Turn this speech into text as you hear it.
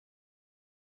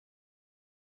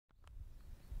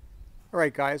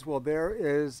Alright guys, well there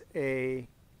is a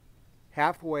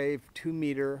half wave 2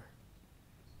 meter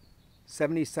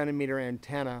 70 centimeter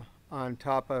antenna on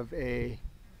top of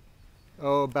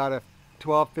about a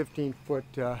 12-15 foot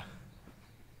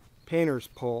painter's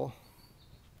pole,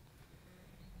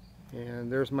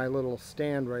 and there's my little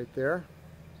stand right there.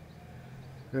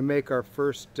 I'm going to make our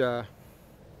first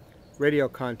radio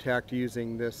contact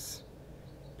using this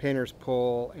painter's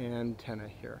pole antenna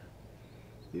here.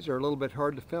 These are a little bit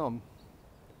hard to film,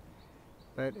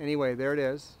 but anyway, there it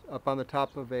is, up on the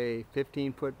top of a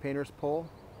 15-foot painter's pole,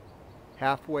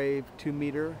 half wave 2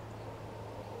 meter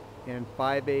and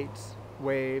 5/8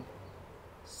 wave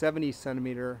 70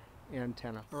 centimeter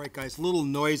antenna. Alright guys, a little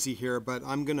noisy here, but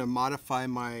I'm going to modify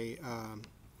my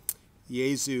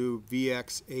Yaesu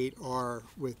VX-8R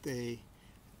with a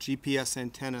GPS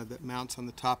antenna that mounts on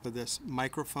the top of this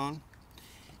microphone,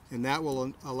 and that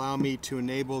will allow me to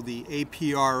enable the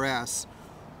APRS,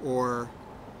 or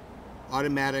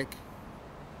automatic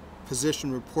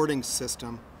position reporting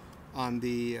system, on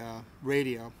the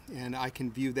radio, and I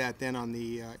can view that then on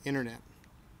the internet.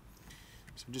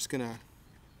 So I'm just going to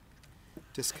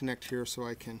disconnect here so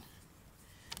I can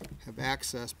have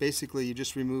access. Basically, you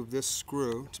just remove this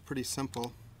screw. It's pretty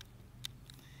simple,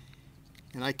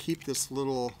 and I keep this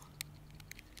little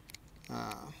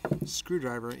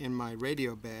screwdriver in my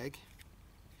radio bag,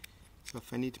 so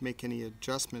if I need to make any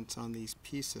adjustments on these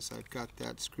pieces, I've got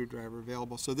that screwdriver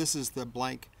available. So this is the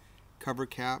blank cover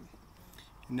cap,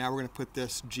 and now we're going to put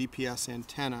this GPS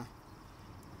antenna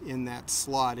in that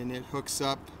slot, and it hooks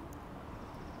up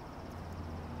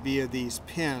via these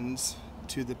pins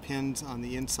to the pins on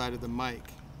the inside of the mic.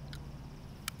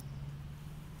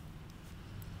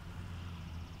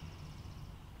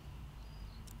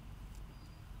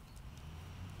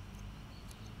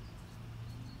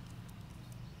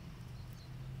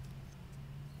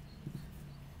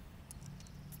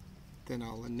 Then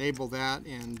I'll enable that,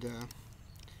 and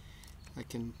I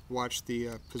can watch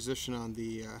the position on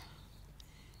the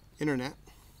internet.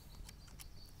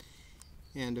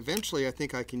 And eventually I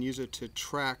think I can use it to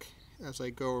track as I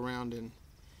go around and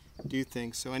do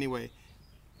things. So anyway,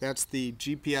 that's the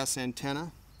GPS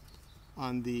antenna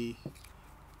on the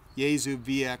Yaesu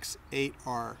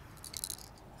VX-8R.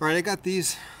 Alright, I got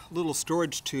these little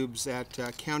storage tubes at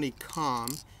County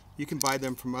Com. You can buy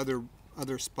them from other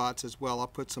spots as well. I'll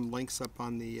put some links up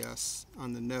on the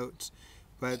notes.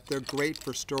 But they're great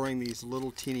for storing these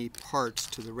little teeny parts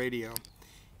to the radio.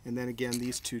 And then again,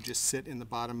 these two just sit in the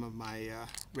bottom of my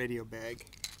radio bag.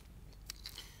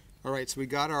 Alright, so we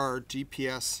got our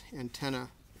GPS antenna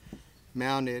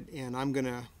mounted, and I'm going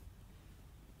to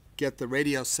get the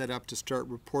radio set up to start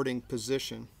reporting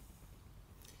position.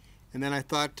 And then I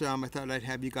thought I'd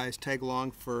have you guys tag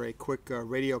along for a quick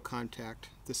radio contact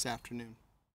this afternoon.